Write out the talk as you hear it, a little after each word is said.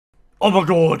Oh my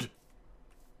god!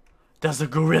 There's a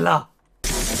gorilla!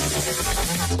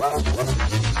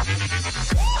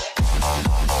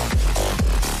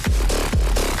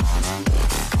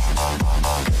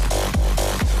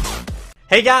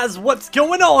 Hey guys, what's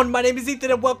going on? My name is Ethan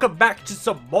and welcome back to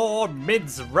some more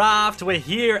MinceRaft. We're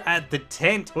here at the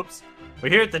tent. Whoops. We're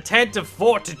here at the tent of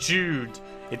fortitude.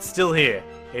 It's still here.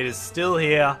 It is still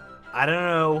here. I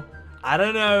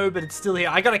don't know, but it's still here.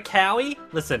 I got a cowie.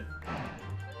 Listen.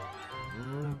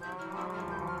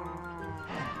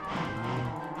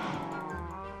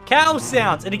 Cow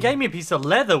sounds, and it gave me a piece of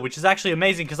leather, which is actually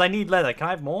amazing because I need leather. Can I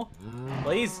have more,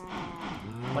 please?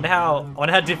 Wonder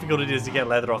how difficult it is to get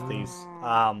leather off these.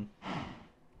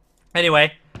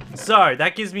 Anyway, so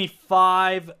that gives me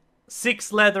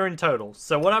 6 leather in total.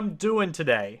 So what I'm doing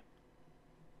today,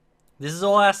 this is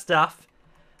all our stuff.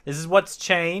 This is what's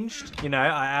changed. You know,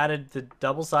 I added the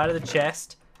double side of the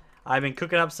chest. I've been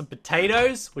cooking up some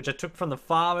potatoes, which I took from the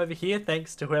farm over here,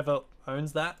 thanks to whoever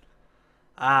owns that.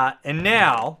 And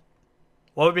now,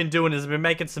 what we've been doing is we've been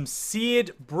making some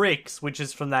seared bricks, which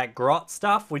is from that grot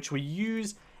stuff, which we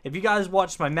use. If you guys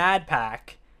watched my Mad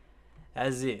Pack,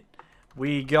 that's it.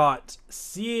 We got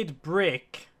seared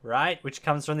brick, right, which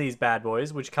comes from these bad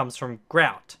boys, which comes from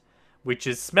grout, which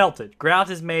is smelted.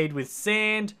 Grout is made with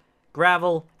sand,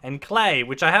 gravel, and clay,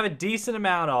 which I have a decent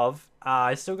amount of.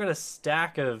 I still got a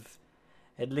stack of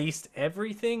at least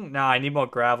everything. No, I need more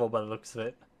gravel by the looks of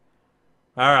it.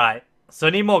 Alright. So I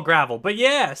need more gravel. But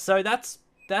yeah, so that's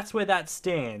where that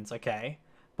stands, okay?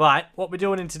 But what we're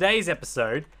doing in today's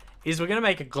episode is we're going to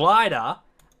make a glider.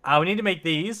 We need to make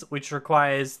these, which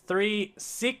requires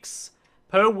 6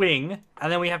 per wing.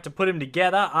 And then we have to put them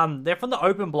together. They're from the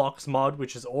Open Blocks mod,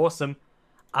 which is awesome.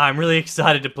 I'm really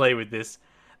excited to play with this.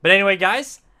 But anyway,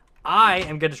 guys, I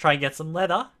am going to try and get some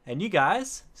leather. And you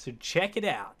guys should check it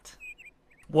out.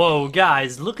 Whoa,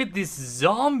 guys, look at this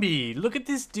zombie. Look at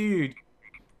this dude.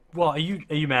 What, are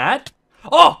you mad?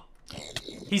 Oh!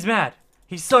 He's mad.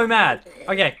 He's so mad.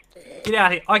 Okay, get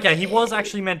out here. Okay, he was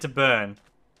actually meant to burn.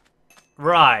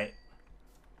 Right.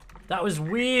 That was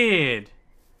weird.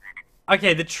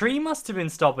 Okay, the tree must have been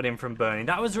stopping him from burning.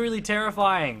 That was really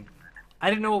terrifying. I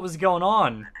didn't know what was going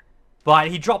on. But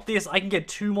he dropped this. I can get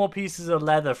 2 more pieces of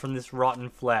leather from this rotten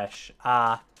flesh. If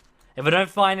I don't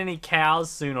find any cows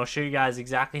soon, I'll show you guys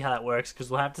exactly how that works, because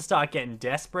we'll have to start getting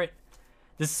desperate.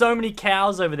 There's so many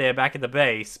cows over there back at the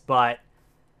base, but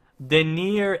they're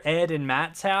near Ed and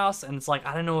Matt's house, and it's like,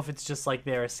 I don't know if it's just like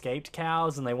they're escaped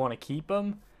cows and they want to keep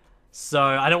them. So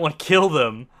I don't want to kill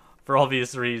them for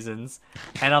obvious reasons.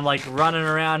 And I'm like running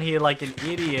around here like an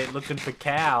idiot looking for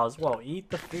cows. Whoa, eat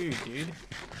the food, dude.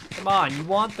 Come on, you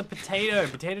want the potato.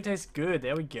 Potato tastes good.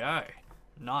 There we go.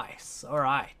 Nice.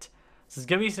 Alright. So there's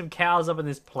gonna be some cows up in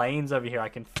this plains over here. I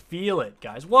can feel it,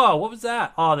 guys. Whoa, what was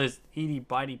that? Oh, there's itty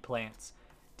bitey plants.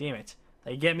 Damn it.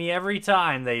 They get me every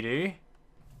time, they do.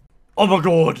 Oh my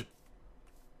god!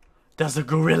 There's a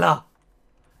gorilla!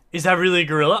 Is that really a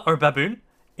gorilla or a baboon?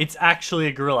 It's actually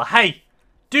a gorilla. Hey!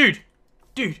 Dude!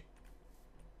 Dude!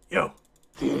 Yo!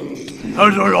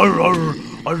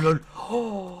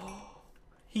 Oh!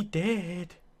 He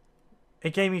did!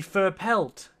 It gave me fur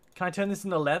pelt. Can I turn this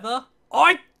into leather? Oh,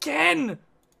 I can!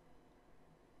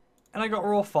 And I got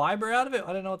raw fiber out of it?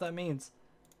 I don't know what that means.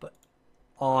 But...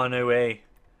 oh, no way.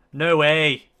 No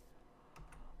way.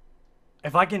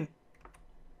 If I can...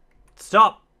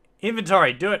 stop.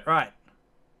 Inventory. Do it. Right.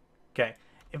 Okay.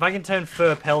 If I can turn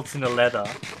fur pelts into leather,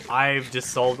 I've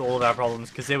just solved all of our problems.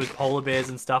 Because there was polar bears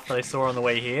and stuff that I saw on the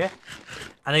way here.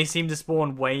 And they seem to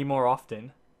spawn way more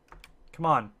often. Come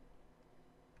on.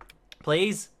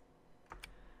 Please.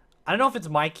 I don't know if it's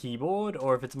my keyboard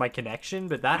or if it's my connection,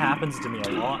 but that happens to me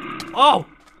a lot. Oh!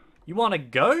 You want to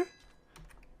go?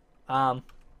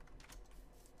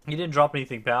 You didn't drop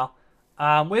anything, pal.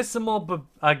 Where's some more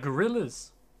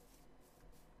gorillas?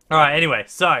 Alright, anyway,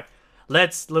 so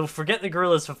let's forget the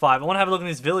gorillas for 5. I want to have a look in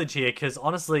this village here, because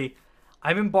honestly,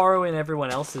 I've been borrowing everyone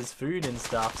else's food and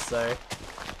stuff, so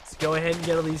let's go ahead and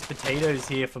get all these potatoes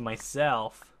here for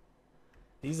myself.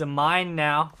 These are mine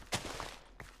now.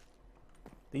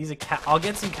 These are I'll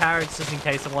get some carrots just in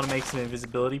case I want to make some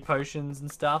invisibility potions and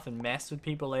stuff and mess with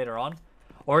people later on.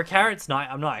 Or a carrot's night.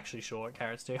 I'm not actually sure what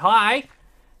carrots do. Hi!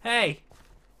 Hey!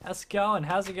 How's it going?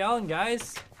 How's it going,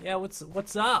 guys? Yeah, what's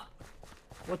up?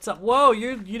 What's up? Whoa,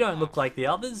 you don't look like the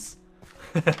others.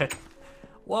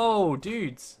 Whoa,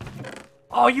 dudes.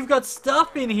 Oh, you've got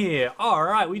stuff in here.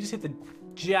 Alright, we just hit the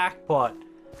jackpot.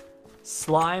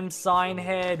 Slime sign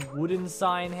head, wooden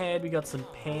sign head. We got some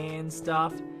pan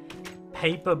stuff.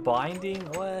 Paper binding.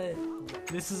 What?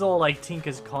 This is all like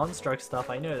Tinker's Construct stuff.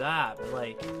 I know that, but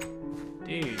like,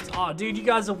 Dudes. Oh, dude, you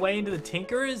guys are way into the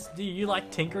Tinkerers? Do you like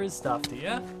Tinkerers stuff, do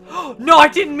you? No, I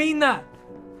didn't mean that!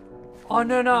 Oh,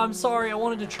 no, no, I'm sorry. I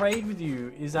wanted to trade with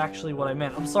you is actually what I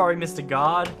meant. I'm sorry, Mr.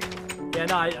 Guard. Yeah,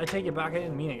 no, I take it back. I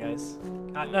didn't mean it, guys.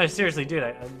 No, seriously, dude,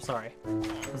 I'm sorry.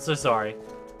 I'm so sorry.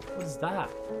 What is that?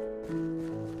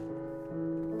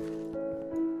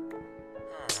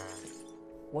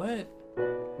 What?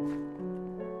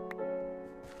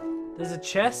 There's a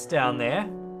chest down there.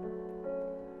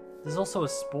 There's also a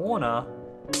spawner.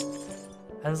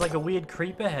 And there's like a weird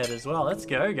creeper head as well. Let's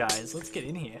go, guys. Let's get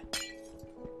in here.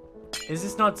 Is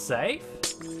this not safe?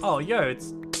 Oh, yo, it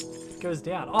goes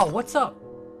down. Oh, what's up?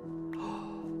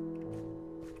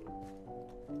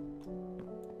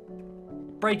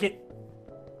 Break it.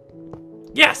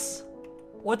 Yes!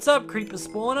 What's up, creeper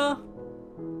spawner?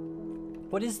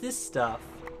 What is this stuff?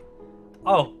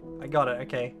 Oh, I got it.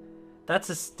 Okay. That's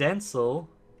a stencil.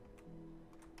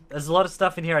 There's a lot of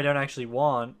stuff in here I don't actually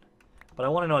want. But I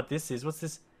want to know what this is. What's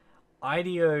this?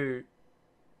 IDEO.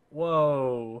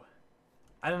 Whoa.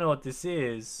 I don't know what this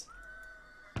is.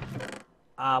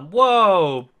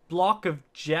 Whoa. Block of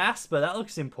jasper. That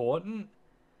looks important.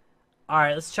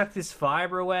 Alright, let's chuck this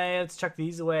fiber away. Let's chuck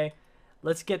these away.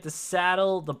 Let's get the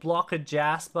saddle, the block of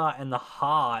jasper, and the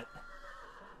heart.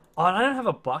 Oh, and I don't have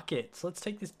a bucket. So let's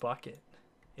take this bucket.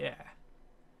 Yeah.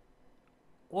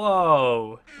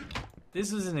 Whoa.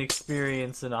 This was an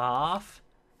experience and a half.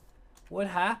 What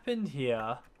happened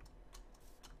here?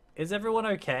 Is everyone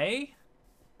okay?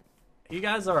 Are you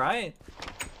guys alright?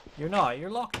 You're not. You're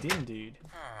locked in, dude.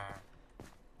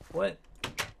 What?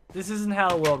 This isn't how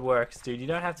the world works, dude. You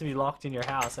don't have to be locked in your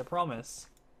house, I promise.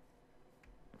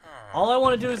 All I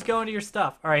want to do is go into your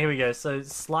stuff. Alright, here we go. So,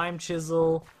 slime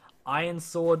chisel, iron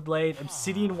sword blade,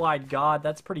 obsidian wide guard.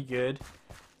 That's pretty good.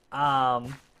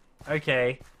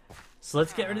 Okay. So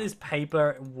let's get rid of this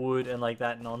paper, wood, and like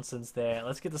that nonsense there.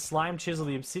 Let's get the slime chisel.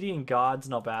 The obsidian guard's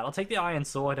not bad. I'll take the iron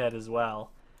sword head as well.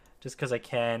 Just because I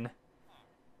can.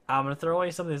 I'm going to throw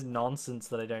away some of this nonsense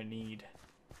that I don't need.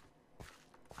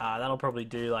 That'll probably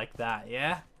do like that,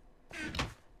 yeah?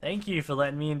 Thank you for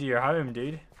letting me into your home,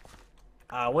 dude.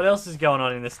 What else is going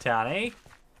on in this town, eh?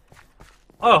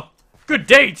 Oh, good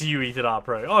day to you,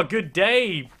 EthanRPro. Oh, good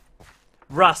day,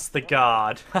 Russ the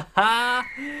guard. Haha.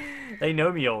 They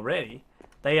know me already.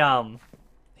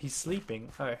 He's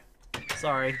sleeping. Oh,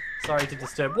 sorry. Sorry to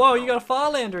disturb. Whoa, you got a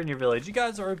Farlander in your village. You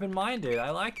guys are open-minded. I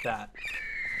like that.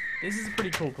 This is a pretty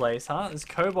cool place, huh? There's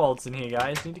kobolds in here,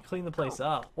 guys. Need to clean the place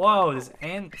up. Whoa, there's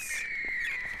ants.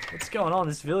 What's going on?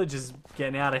 This village is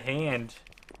getting out of hand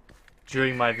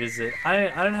during my visit. I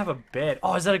don't have a bed.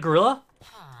 Oh, is that a gorilla?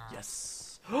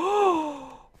 Yes.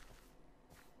 Oh!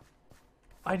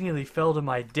 I nearly fell to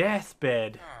my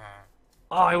deathbed.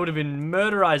 Oh, I would have been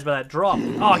murderized by that drop.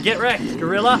 Oh, get wrecked,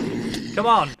 gorilla. Come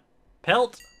on.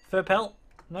 Pelt? Fur pelt?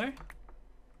 No?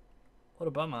 What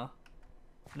a bummer.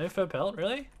 No fur pelt,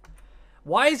 really?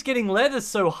 Why is getting leather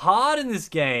so hard in this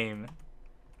game?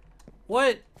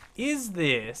 What is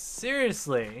this?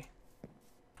 Seriously.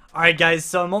 Alright guys,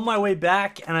 so I'm on my way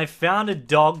back and I found a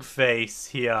dog face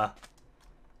here.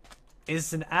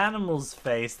 It's an animal's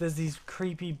face. There's these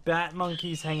creepy bat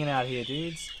monkeys hanging out here,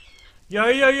 dudes. Yo,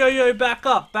 yo, yo, yo, back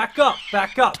up, back up,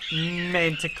 back up,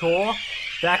 Manticore.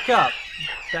 Back up,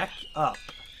 back up.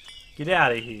 Get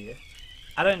out of here.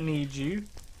 I don't need you.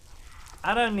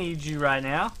 I don't need you right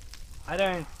now. I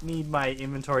don't need my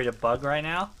inventory to bug right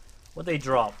now. What they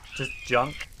drop? Just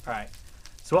junk? Alright.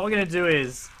 So what we're going to do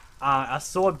is, our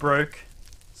sword broke.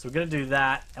 So we're going to do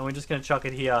that, and we're just going to chuck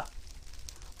it here.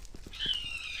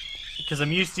 Because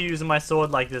I'm used to using my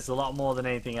sword like this a lot more than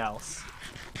anything else.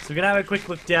 So we're going to have a quick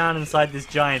look down inside this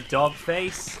giant dog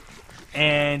face.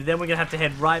 And then we're going to have to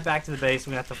head right back to the base.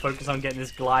 We're going to have to focus on getting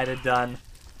this glider done.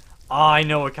 Oh, I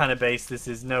know what kind of base this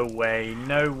is. No way.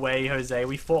 No way, Jose.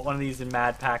 We fought one of these in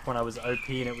Mad Pack when I was OP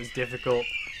and it was difficult.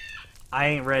 I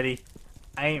ain't ready.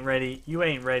 I ain't ready. You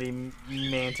ain't ready,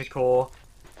 Manticore,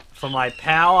 for my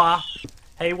power.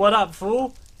 Hey, what up,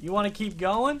 fool? You want to keep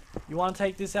going? You want to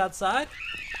take this outside?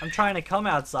 I'm trying to come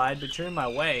outside, but you're in my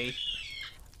way.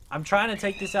 I'm trying to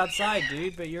take this outside,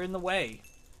 dude, but you're in the way.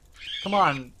 Come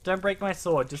on. Don't break my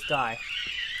sword. Just die.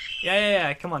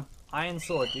 Yeah. Come on. Iron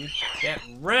sword, dude. Get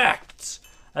wrecked!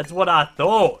 That's what I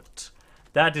thought.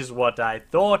 That is what I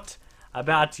thought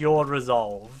about your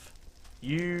resolve.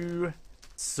 You,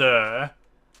 sir,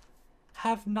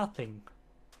 have nothing.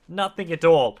 Nothing at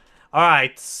all.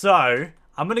 Alright, so,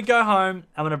 I'm going to go home.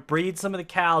 I'm going to breed some of the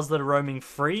cows that are roaming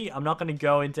free. I'm not going to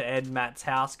go into Ed and Matt's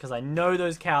house because I know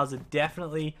those cows are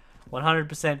definitely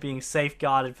 100% being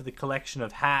safeguarded for the collection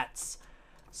of hats.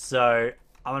 So,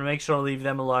 I'm gonna make sure to leave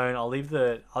them alone.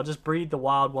 I'll just breed the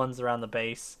wild ones around the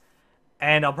base.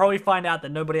 And I'll probably find out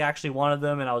that nobody actually wanted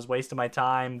them and I was wasting my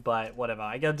time, but whatever.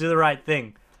 I gotta do the right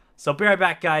thing. So I'll be right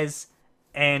back, guys,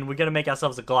 and we're gonna make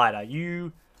ourselves a glider.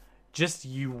 You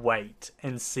wait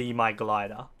and see my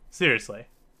glider. Seriously.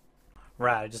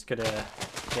 Right, I just gotta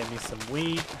get me some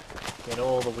wheat. Get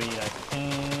all the wheat I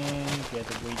can. Get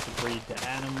the wheat to breed the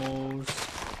animals.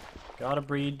 Gotta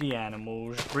breed the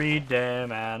animals. Breed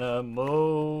them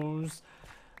animals.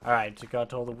 Alright, so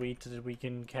got all the wheat that we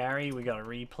can carry. We gotta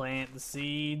replant the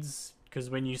seeds. Because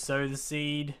when you sow the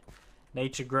seed,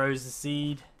 nature grows the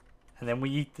seed. And then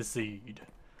we eat the seed.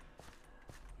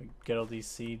 We get all these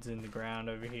seeds in the ground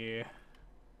over here.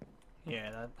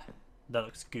 Yeah, that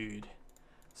looks good.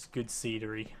 It's good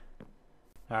seedery.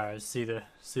 Alright, see the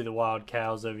wild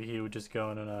cows over here. We're just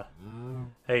going on a...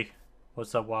 Hey,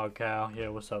 what's up, wild cow? Yeah,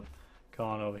 what's up? Come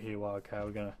on over here, wild cow.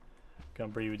 We're gonna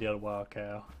breed with the other wild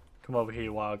cow. Come over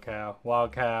here, wild cow.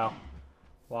 Wild cow.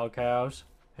 Wild cows.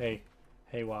 Hey.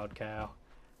 Hey, wild cow.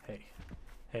 Hey.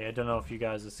 Hey, I don't know if you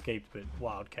guys escaped, but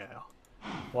wild cow.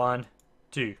 1,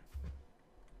 2.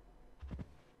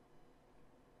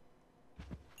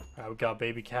 Alright, we got a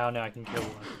baby cow. Now I can kill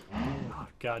one. Oh,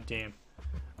 god damn.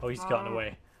 Oh, he's gotten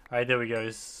away. Alright, there we go.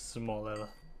 There's some more leather.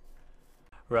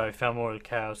 Right, found more of the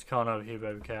cows. Come on over here,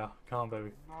 baby cow. Come on,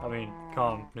 baby. Come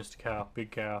on, Mr. Cow.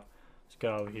 Big cow. Let's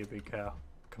go over here, big cow.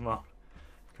 Come on.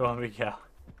 Come on, big cow.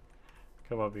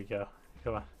 Come on, big cow.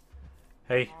 Come on.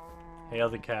 Hey. Hey,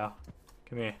 other cow.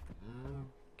 Come here.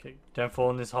 Okay, don't fall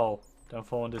in this hole. Don't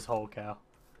fall in this hole, cow.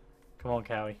 Come on,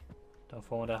 cowie. Don't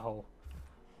fall in that hole.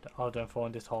 Oh, don't fall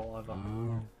in this hole either.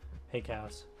 Hey,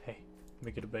 cows. Hey,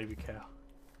 make it a baby cow.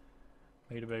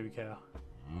 Make it a baby cow.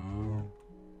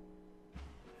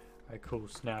 Alright, cool.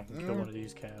 So now I can kill one of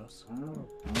these cows.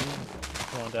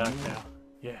 Come on down, cow.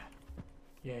 Yeah.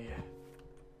 Yeah, yeah.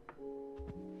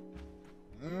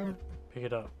 Pick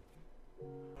it up.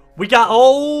 We got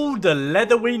all the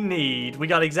leather we need. We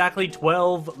got exactly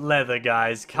 12 leather,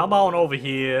 guys. Come on over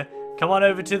here. Come on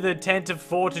over to the Tent of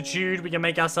Fortitude. We can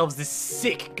make ourselves this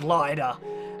sick glider.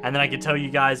 And then I can tell you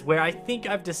guys where I think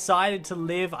I've decided to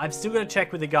live. I've still got to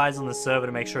check with the guys on the server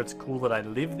to make sure it's cool that I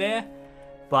live there.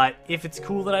 But if it's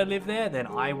cool that I live there, then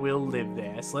I will live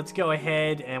there. So let's go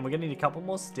ahead, and we're going to need a couple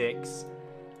more sticks.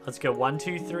 Let's go 1,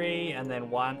 2, 3, and then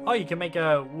 1. Oh, you can make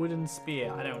a wooden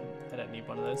spear. I don't need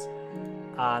one of those.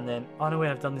 And then, oh no, wait,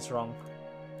 I've done this wrong.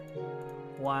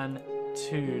 1,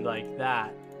 2, like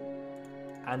that.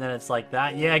 And then it's like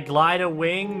that. Yeah, glider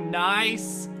wing,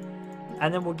 nice.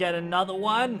 And then we'll get another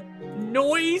one.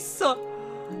 Nice.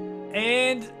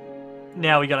 And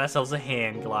now we got ourselves a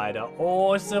hand glider.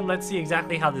 Awesome. Let's see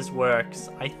exactly how this works.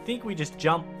 I think we just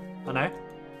jump. Oh no.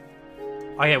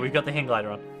 Oh yeah, we've got the hand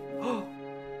glider on.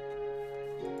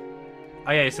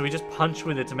 Okay, so we just punch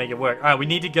with it to make it work. Alright, we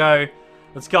need to go.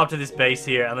 Let's go up to this base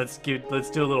here and let's do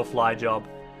a little fly job.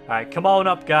 Alright, come on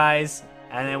up, guys.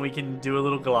 And then we can do a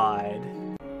little glide.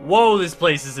 Whoa, this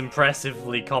place is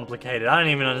impressively complicated. I don't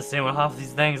even understand what half of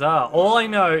these things are. All I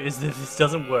know is that this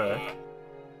doesn't work.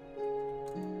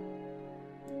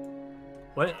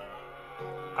 What?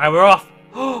 Alright, we're off.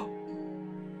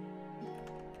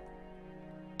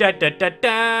 Da da da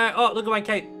da. Oh, look at my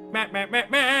cape. Meh, meh, meh,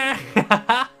 meh.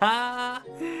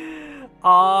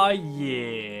 Oh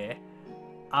yeah.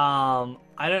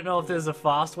 I don't know if there's a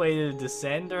fast way to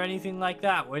descend or anything like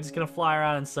that. We're just gonna fly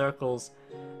around in circles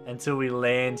until we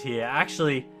land here.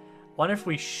 Actually, wonder if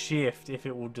we shift if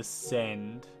it will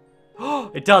descend.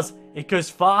 Oh, it does. It goes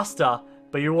faster,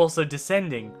 but you're also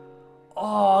descending.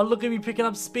 Oh, look at me picking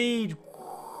up speed.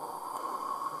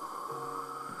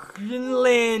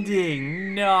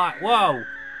 Landing. No. Whoa.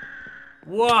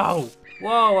 Whoa.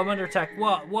 Whoa, I'm under attack.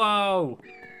 Whoa. Whoa.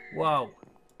 Whoa.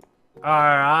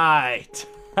 Alright.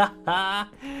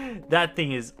 That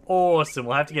thing is awesome.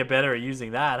 We'll have to get better at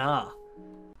using that, huh?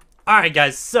 Alright,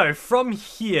 guys. So, from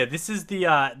here, this is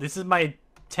my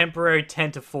temporary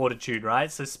Tent of Fortitude,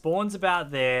 right? So, spawn's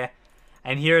about there.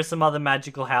 And here are some other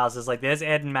magical houses. Like, there's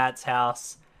Ed and Matt's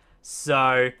house.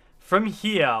 So, from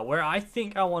here, where I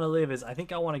think I want to live is, I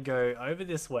think I want to go over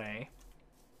this way.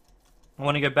 I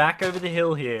want to go back over the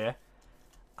hill here.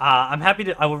 I'm happy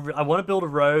to... I want to build a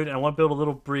road, and I want to build a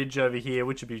little bridge over here,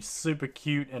 which would be super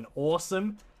cute and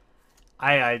awesome.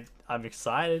 I'm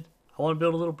excited. I want to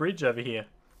build a little bridge over here.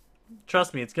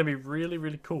 Trust me, it's going to be really,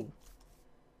 really cool.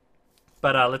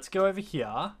 But let's go over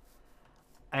here.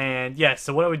 And yeah,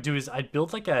 so what I would do is I'd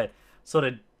build like a sort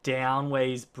of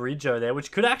downways bridge over there,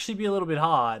 which could actually be a little bit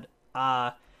hard.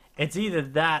 It's either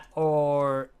that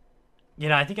or, you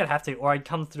know, I think I'd have to, or I'd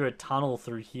come through a tunnel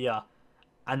through here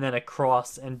and then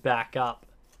across and back up.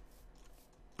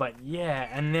 But yeah,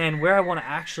 and then where I want to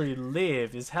actually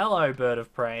live is, hello, bird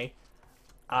of prey.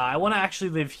 I want to actually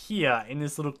live here in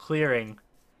this little clearing.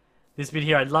 This bit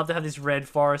here, I'd love to have this red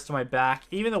forest on my back.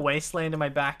 Even the wasteland on my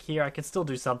back here, I can still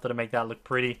do something to make that look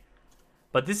pretty.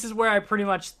 But this is where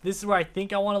this is where I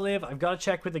think I want to live. I've got to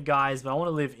check with the guys, but I want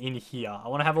to live in here. I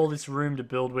want to have all this room to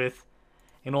build with.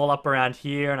 And all up around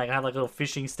here, and I can have like a little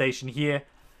fishing station here.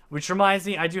 Which reminds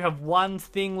me, I do have one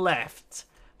thing left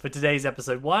for today's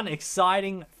episode. One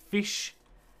exciting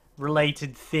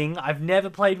fish-related thing. I've never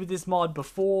played with this mod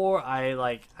before.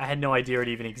 I had no idea it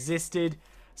even existed.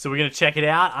 So we're going to check it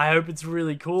out. I hope it's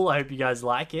really cool. I hope you guys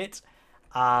like it.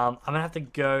 I'm going to have to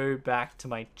go back to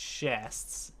my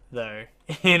chests, though,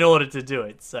 in order to do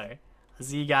it. So, I'll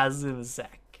see you guys in a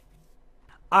sec.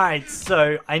 Alright,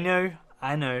 so, I know,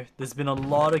 there's been a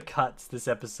lot of cuts this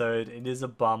episode. It is a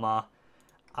bummer.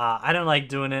 I don't like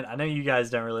doing it. I know you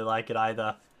guys don't really like it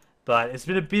either. But it's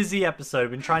been a busy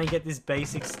episode. Been trying to get this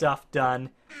basic stuff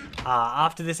done.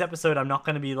 After this episode, I'm not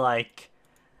going to be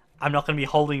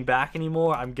holding back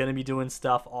anymore. I'm going to be doing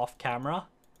stuff off camera.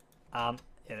 Yeah,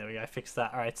 there we go. I fixed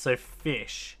that. Alright, so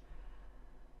fish.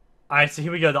 Alright, so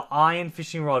here we go. The iron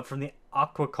fishing rod from the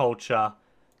aquaculture.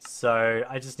 So,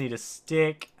 I just need a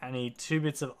stick. I need 2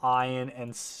 bits of iron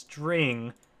and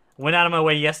string. Went out of my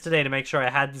way yesterday to make sure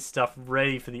I had this stuff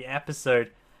ready for the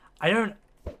episode. I don't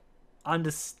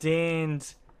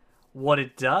understand what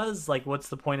it does. Like, what's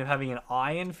the point of having an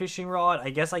iron fishing rod? I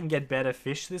guess I can get better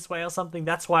fish this way or something.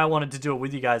 That's why I wanted to do it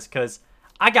with you guys, because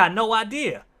I got no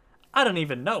idea. I don't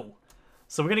even know.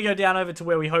 So we're going to go down over to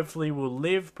where we hopefully will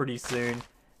live pretty soon.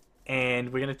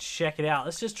 And we're going to check it out.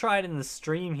 Let's just try it in the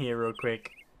stream here real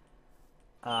quick.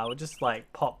 We'll just,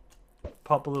 like, pop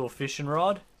a little fishing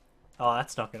rod. Oh,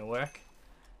 that's not going to work.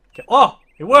 Okay. Oh,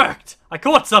 it worked! I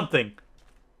caught something!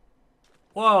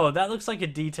 Whoa, that looks like a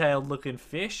detailed looking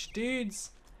fish,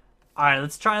 dudes. Alright,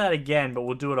 let's try that again, but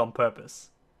we'll do it on purpose.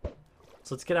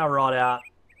 So let's get our rod out.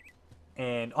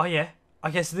 And, oh yeah.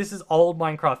 Okay, so this is old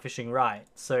Minecraft fishing, right.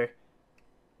 So,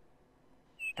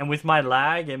 and with my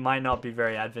lag, it might not be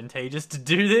very advantageous to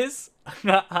do this.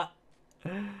 We're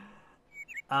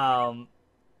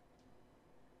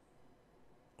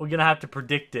gonna have to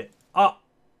predict it. Oh!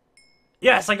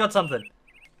 Yes, I got something!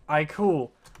 Alright,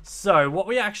 cool. So, what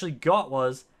we actually got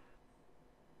was...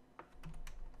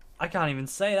 I can't even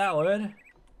say that word.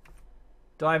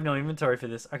 Do I have no inventory for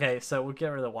this? Okay, so we'll get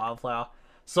rid of the wildflower.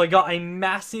 So I got a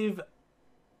massive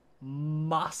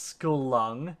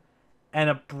muskellunge and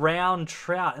a brown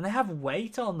trout. And they have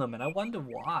weight on them, and I wonder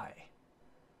why.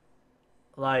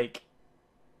 Like...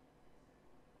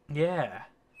 yeah.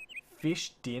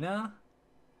 Fish dinner?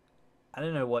 I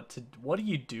don't know what do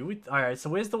you do with... Alright, so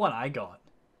where's the one I got?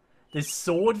 There's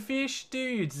swordfish,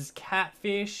 dudes. There's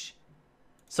catfish.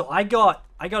 So I got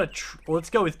well, let's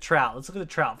go with trout. Let's look at the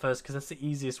trout first, because that's the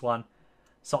easiest one.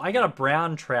 So I got a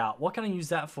brown trout. What can I use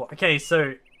that for? Okay,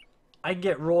 so I can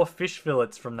get raw fish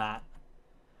fillets from that.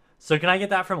 So can I get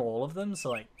that from all of them? So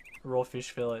like raw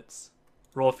fish fillets.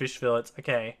 Raw fish fillets.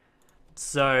 Okay.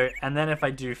 So, and then if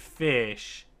I do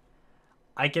fish,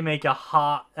 I can make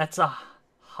that's a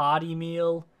hearty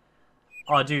meal.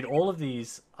 Oh, dude, all of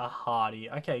these are hearty.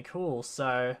 Okay, cool.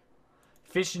 So,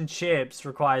 fish and chips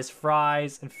requires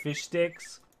fries and fish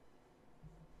sticks.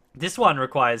 This one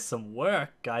requires some work,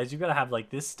 guys. You've got to have,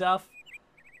 like, this stuff.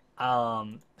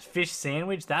 Fish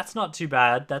sandwich. That's not too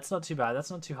bad. That's not too bad.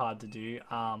 That's not too hard to do.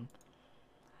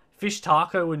 Fish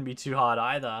taco wouldn't be too hard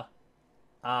either.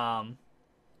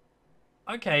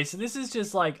 Okay, so this is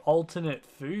just, like, alternate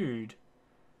food.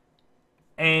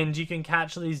 And you can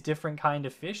catch these different kind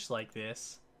of fish like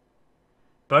this.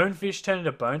 Bonefish turn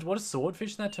into bones. What does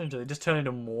swordfish that turn into? They just turn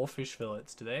into more fish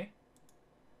fillets, do they?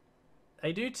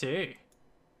 They do too.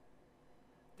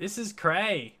 This is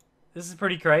cray. This is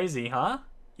pretty crazy, huh?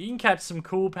 You can catch some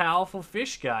cool, powerful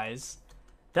fish, guys.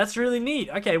 That's really neat.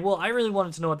 Okay, well, I really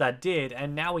wanted to know what that did,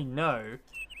 and now we know.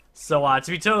 So,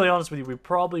 to be totally honest with you, we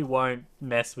probably won't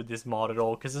mess with this mod at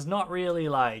all, because it's not really,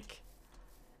 like...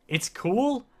 It's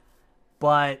cool,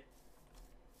 but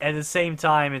at the same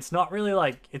time, it's not really,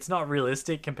 like... It's not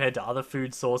realistic compared to other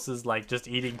food sources, like just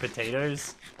eating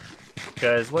potatoes.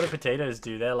 Because what do potatoes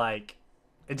do? They're like...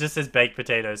 It just says baked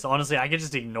potatoes. So honestly, I could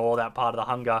just ignore that part of the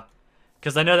hunger.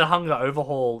 Because I know the hunger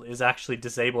overhaul is actually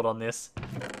disabled on this.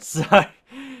 So,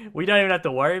 we don't even have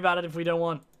to worry about it if we don't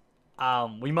want.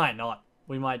 We might not.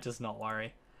 We might just not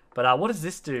worry. But what does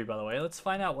this do, by the way? Let's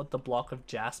find out what the block of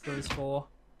jasper is for.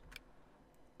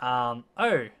 Oh.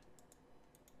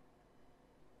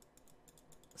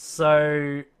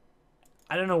 So,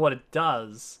 I don't know what it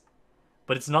does.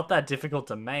 But it's not that difficult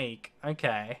to make.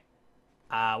 Okay.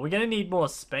 We're going to need more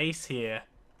space here.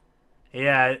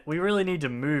 Yeah, we really need to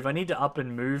move. I need to up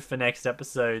and move for next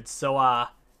episode. So,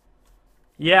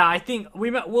 yeah, I think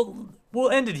we'll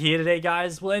end it here today,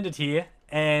 guys. We'll end it here,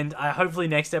 and hopefully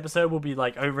next episode will be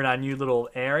like over in our new little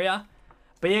area.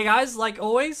 But yeah, guys, like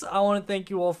always, I want to thank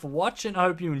you all for watching. I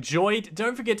hope you enjoyed.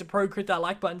 Don't forget to crit that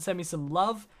like button, send me some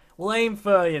love. We'll aim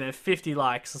for, 50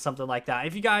 likes or something like that.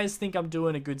 If you guys think I'm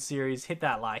doing a good series, hit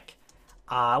that like.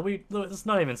 Let's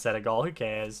not even set a goal. Who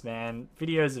cares, man?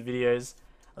 Videos are videos.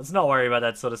 Let's not worry about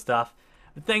that sort of stuff.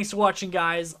 But thanks for watching,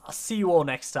 guys. I'll see you all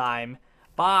next time.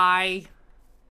 Bye.